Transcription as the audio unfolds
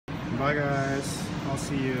Bye guys. I'll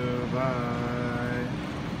see you. Bye.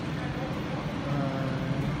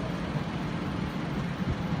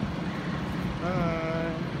 Bye.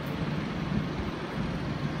 Bye.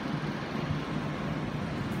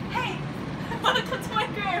 Hey! I want to come to my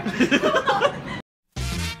crib!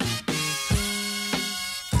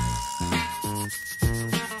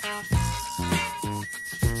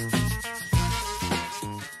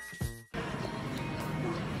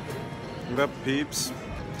 What up, peeps?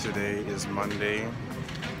 Today is Monday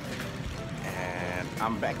and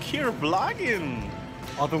I'm back here vlogging.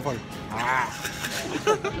 Autumnfall.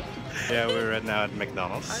 Yeah, we're right now at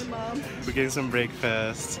McDonald's. Hi, Mom. We're getting some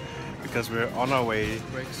breakfast because we're on our way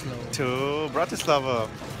to Bratislava.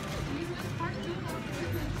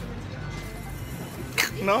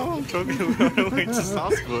 No, I'm joking. We're on our way to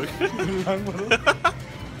Salzburg.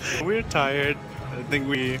 We're tired. I think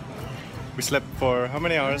we slept for how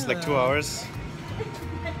many hours? Like 2 hours?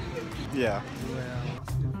 Yeah.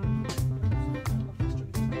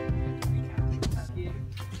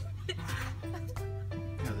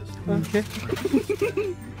 Okay.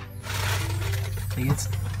 Jetzt.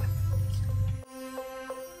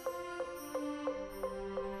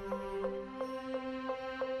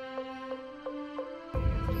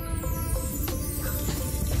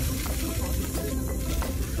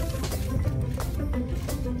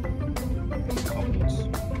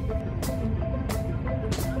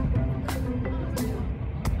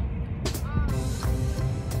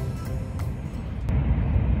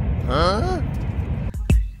 Huh?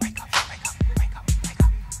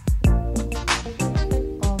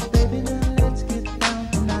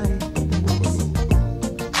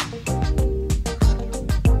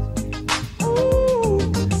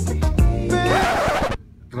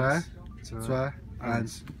 Drei, zwei,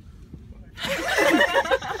 eins.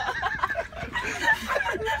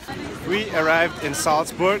 We arrived in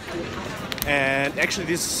Salzburg, and actually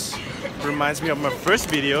this reminds me of my first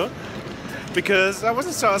video because I was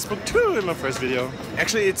in Salzburg too in my first video.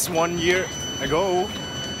 Actually, it's 1 year ago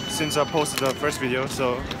since I posted the first video,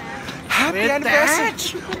 so happy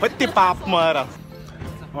anniversary! What the pop mother?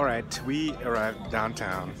 Alright, we arrived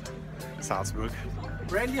downtown Salzburg.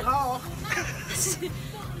 Randy Rauch.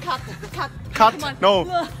 Cut! No!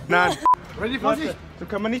 Nein! Randy Vorsicht. So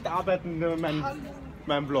kann man nicht arbeiten in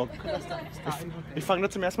meinem Vlog. Ich fange da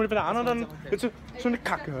zum ersten Mal wieder an und dann wird so eine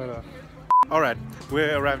Kacke, oder? Alright,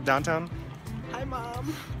 we arrived downtown. Hi,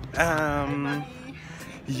 Mom.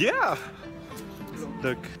 Yeah!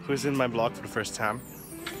 Look, who's in my vlog for the first time?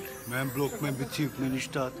 Mein Blog, mein Bezirk, meine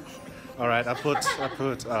Stadt. Alright, I put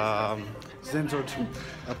Sensor.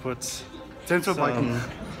 I put Sensor Balken.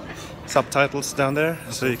 subtitles down there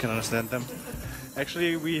so you can understand them.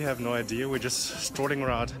 Actually, we have no idea. We're just strolling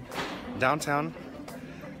around downtown.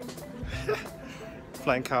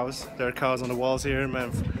 Flying cows. There are cows on the walls here.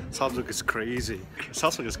 Man, Salzburg is crazy.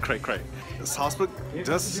 Salzburg is cray cray. Salzburg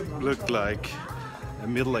does look like a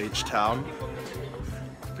middle-aged town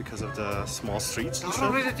because of the small streets and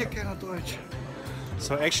stuff. redet ihr keiner Deutsch?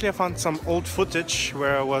 So actually I found some old footage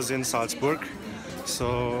where I was in Salzburg.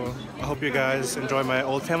 So I hope you guys enjoy my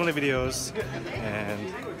old family videos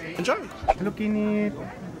and enjoy! Look in it!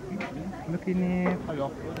 Look in it!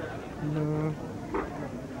 Hallo!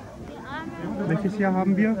 Welches Jahr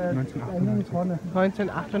haben wir? 1998.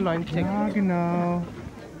 1998. Ja, genau.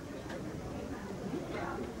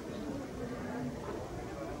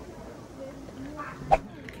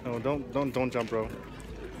 No, don't jump, bro.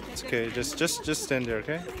 It's okay. Just stand there,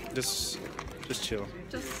 okay? Just chill.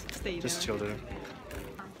 Just stay there. Just chill there.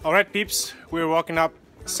 All right, peeps. We're walking up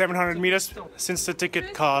 700 meters since the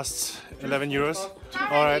ticket costs 11 euros.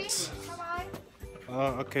 All right.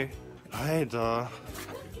 Okay. Right.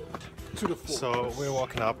 So we're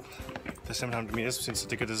walking up the 700 meters since the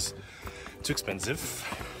ticket is too expensive,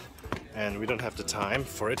 and we don't have the time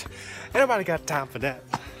for it. Nobody got time for that.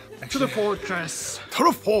 To the fortress. To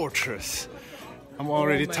the fortress. I'm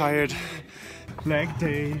already tired. Flag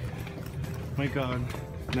day. My God.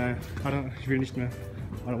 No, ich will nicht mehr.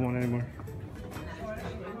 I don't want anymore.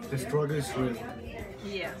 The struggle is real.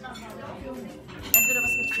 Yeah. Entweder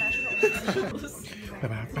was mit Fleisch oder ohne.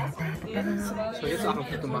 So, jetzt auch ein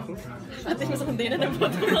Foto machen. Also ich muss auch in denen ein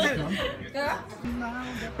Foto machen. Ja.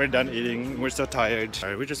 We're done eating. We're so tired.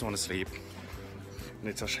 We just want to sleep. And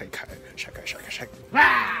it's a shake.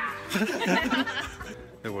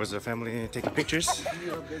 There was a family taking pictures,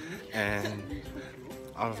 and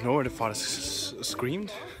out of nowhere the father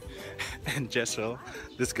screamed, and Jessel,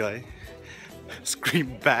 this guy,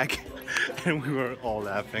 screamed back, and we were all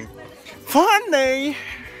laughing. Funny!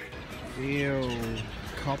 Ew.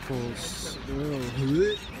 Couples.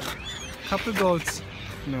 Ew. Couple goats.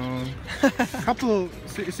 No. Couple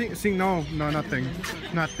sing no nothing.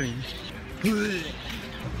 Nothing.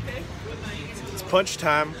 It's punch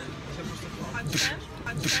time.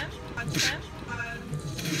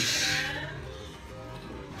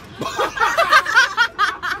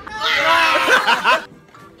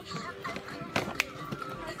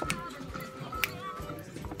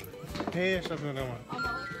 Hey, stop doing that one.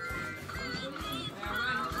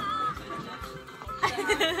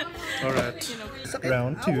 Alright.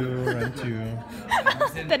 Round two.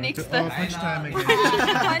 Der nächste. Oh, punch time again.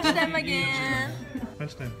 Punch them again.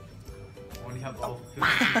 Punch time. Und ich habe auch.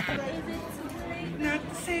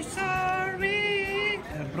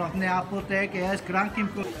 Braucht eine Apotheke, er ist krank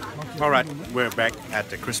im Kopf. Alright, we're back at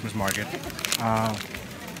the Christmas market.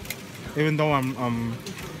 Even though I'm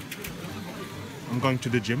going to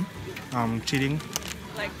the gym, I'm cheating.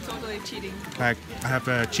 Like totally cheating. Like I have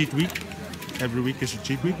a cheat week. Every week is a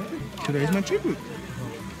cheat week. Today is my cheat week.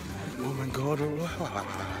 Oh my god.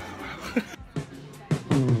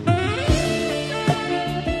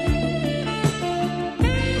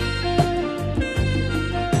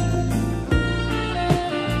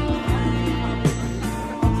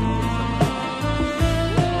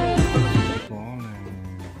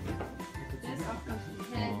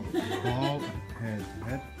 Bald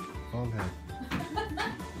head.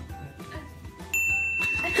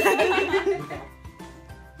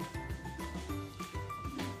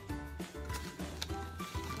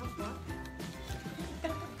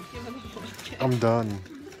 I'm done.